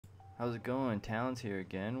How's it going? Talon's here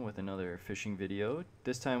again with another fishing video.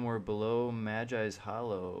 This time we're below Magi's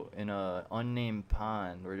Hollow in a unnamed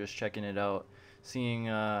pond. We're just checking it out, seeing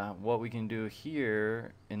what we can do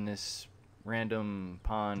here in this random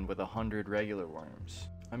pond with 100 regular worms.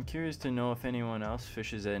 I'm curious to know if anyone else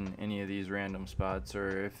fishes in any of these random spots,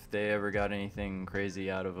 or if they ever got anything crazy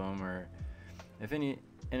out of them, or if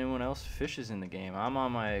anyone else fishes in the game. I'm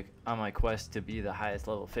on my quest to be the highest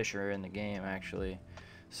level fisher in the game, actually.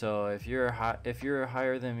 So if you're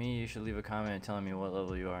higher than me, you should leave a comment telling me what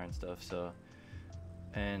level you are and stuff. So,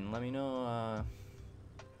 and let me know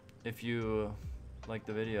if you like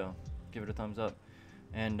the video. Give it a thumbs up.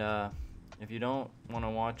 And if you don't want to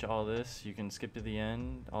watch all this, you can skip to the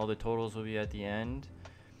end. All the totals will be at the end.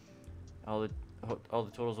 All the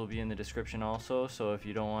totals will be in the description also. So if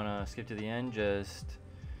you don't want to skip to the end, just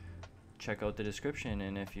check out the description,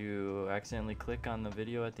 and if you accidentally click on the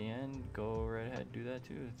video at the end, go right ahead, do that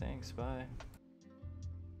too. Thanks, bye.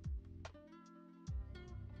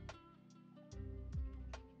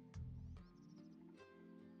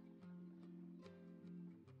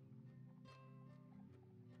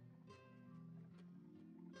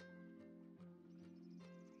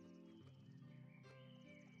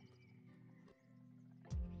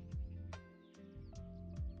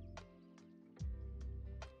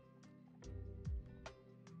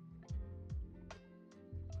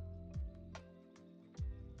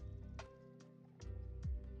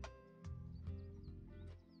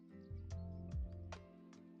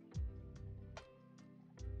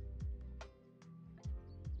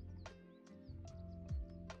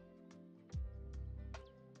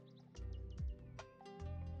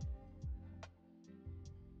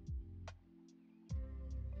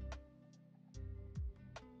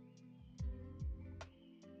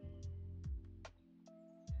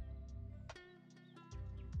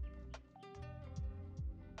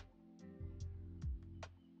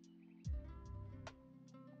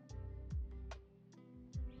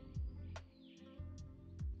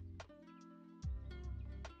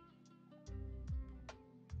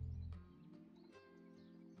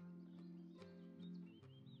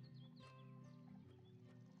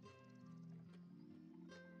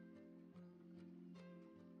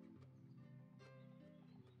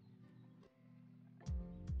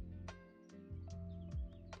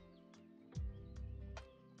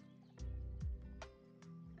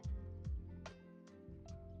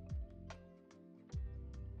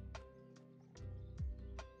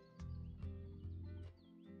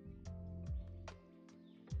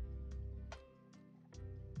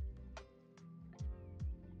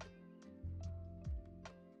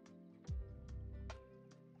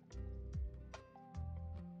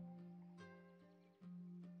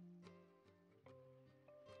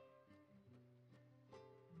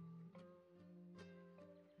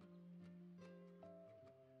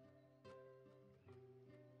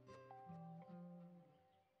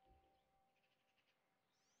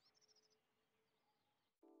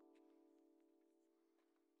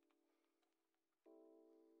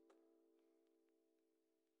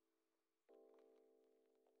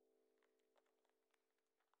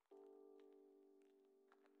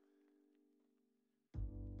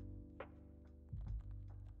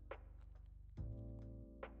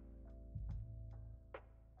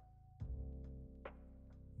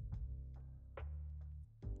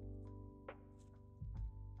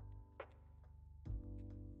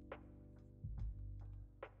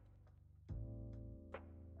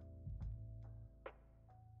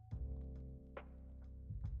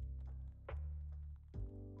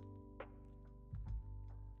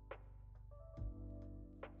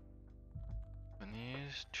 And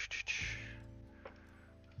these,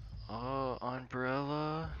 oh,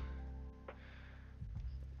 umbrella,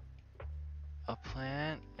 a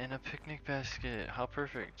plant, and a picnic basket. How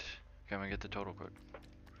perfect. Okay, I'm gonna get the total quick.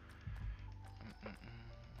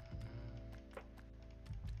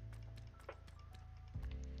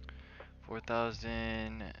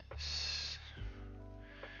 4,000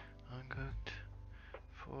 uncooked.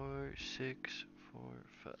 4, 6, 4,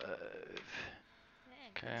 5.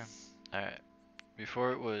 Okay. Alright.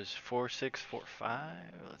 Before it was 4, 6, 4, 5.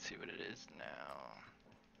 Let's see what it is now.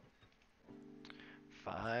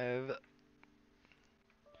 5,